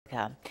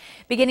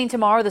Beginning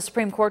tomorrow, the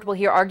Supreme Court will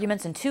hear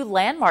arguments in two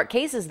landmark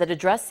cases that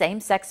address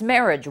same-sex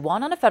marriage,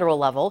 one on a federal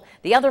level,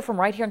 the other from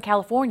right here in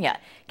California.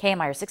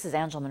 KMIR-6's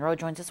Angela Monroe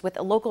joins us with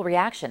a local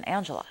reaction.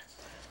 Angela.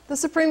 The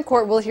Supreme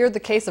Court will hear the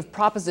case of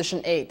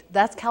Proposition 8.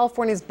 That's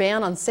California's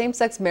ban on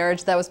same-sex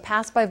marriage that was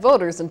passed by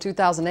voters in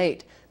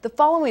 2008. The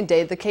following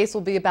day, the case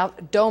will be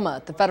about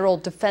DOMA, the Federal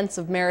Defense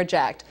of Marriage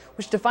Act,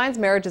 which defines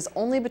marriage as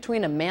only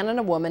between a man and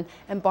a woman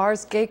and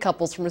bars gay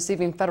couples from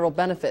receiving federal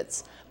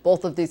benefits.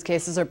 Both of these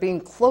cases are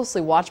being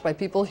closely watched by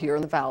people here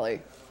in the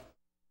Valley.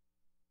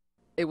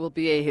 It will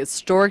be a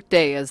historic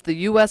day as the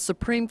U.S.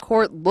 Supreme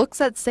Court looks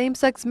at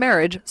same-sex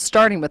marriage,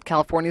 starting with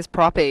California's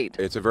Prop 8.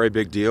 It's a very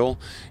big deal.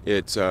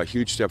 It's a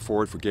huge step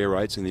forward for gay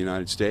rights in the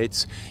United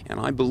States. And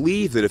I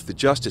believe that if the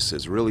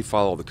justices really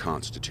follow the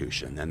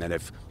Constitution, and that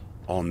if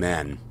all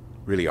men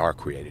really are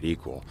created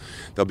equal,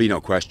 there'll be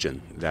no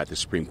question that the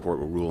Supreme Court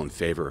will rule in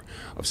favor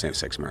of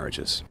same-sex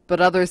marriages. But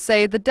others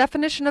say the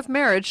definition of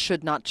marriage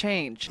should not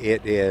change.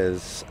 It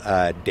is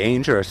a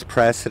dangerous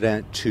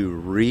precedent to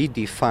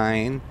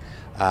redefine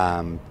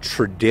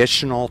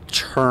traditional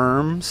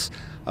terms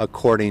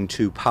according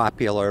to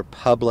popular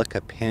public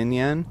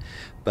opinion.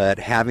 But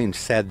having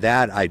said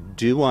that, I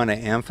do want to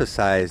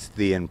emphasize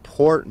the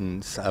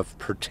importance of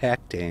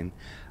protecting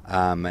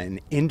an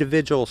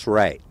individual's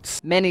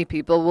rights. Many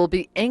people will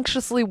be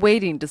anxiously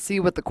waiting to see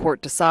what the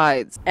court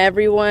decides.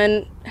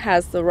 Everyone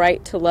has the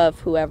right to love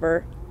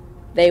whoever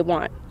they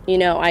want. You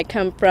know, I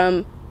come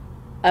from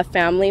a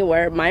family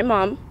where my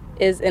mom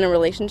is in a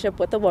relationship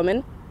with a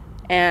woman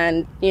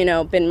and, you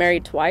know, been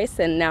married twice,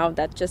 and now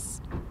that's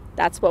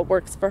what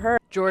works for her.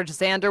 George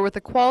Zander with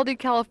Equality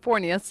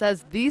California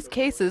says these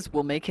cases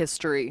will make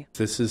history.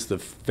 This is the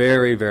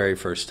very, very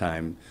first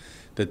time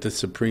that the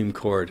Supreme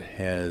Court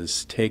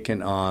has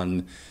taken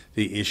on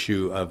the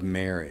issue of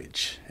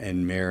marriage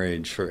and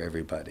marriage for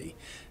everybody.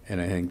 And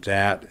I think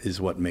that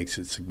is what makes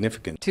it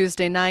significant.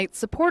 Tuesday night,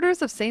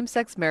 supporters of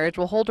same-sex marriage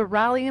will hold a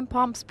rally in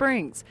Palm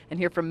Springs and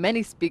hear from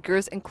many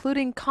speakers,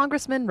 including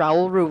Congressman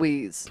Raul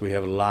Ruiz. We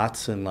have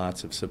lots and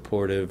lots of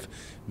supportive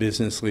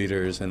business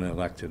leaders and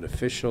elected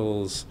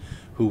officials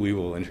who we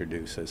will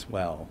introduce as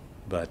well.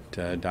 But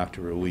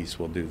Dr. Ruiz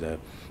will do the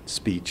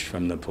speech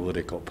from the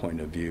political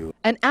point of view.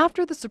 And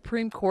after the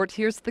Supreme Court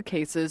hears the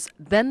cases,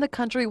 then the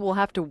country will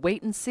have to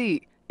wait and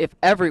see if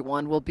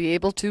everyone will be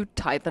able to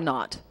tie the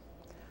knot.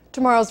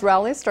 Tomorrow's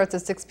rally starts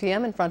at 6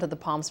 p.m. in front of the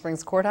Palm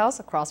Springs Courthouse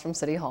across from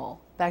City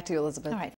Hall. Back to you, Elizabeth. All right.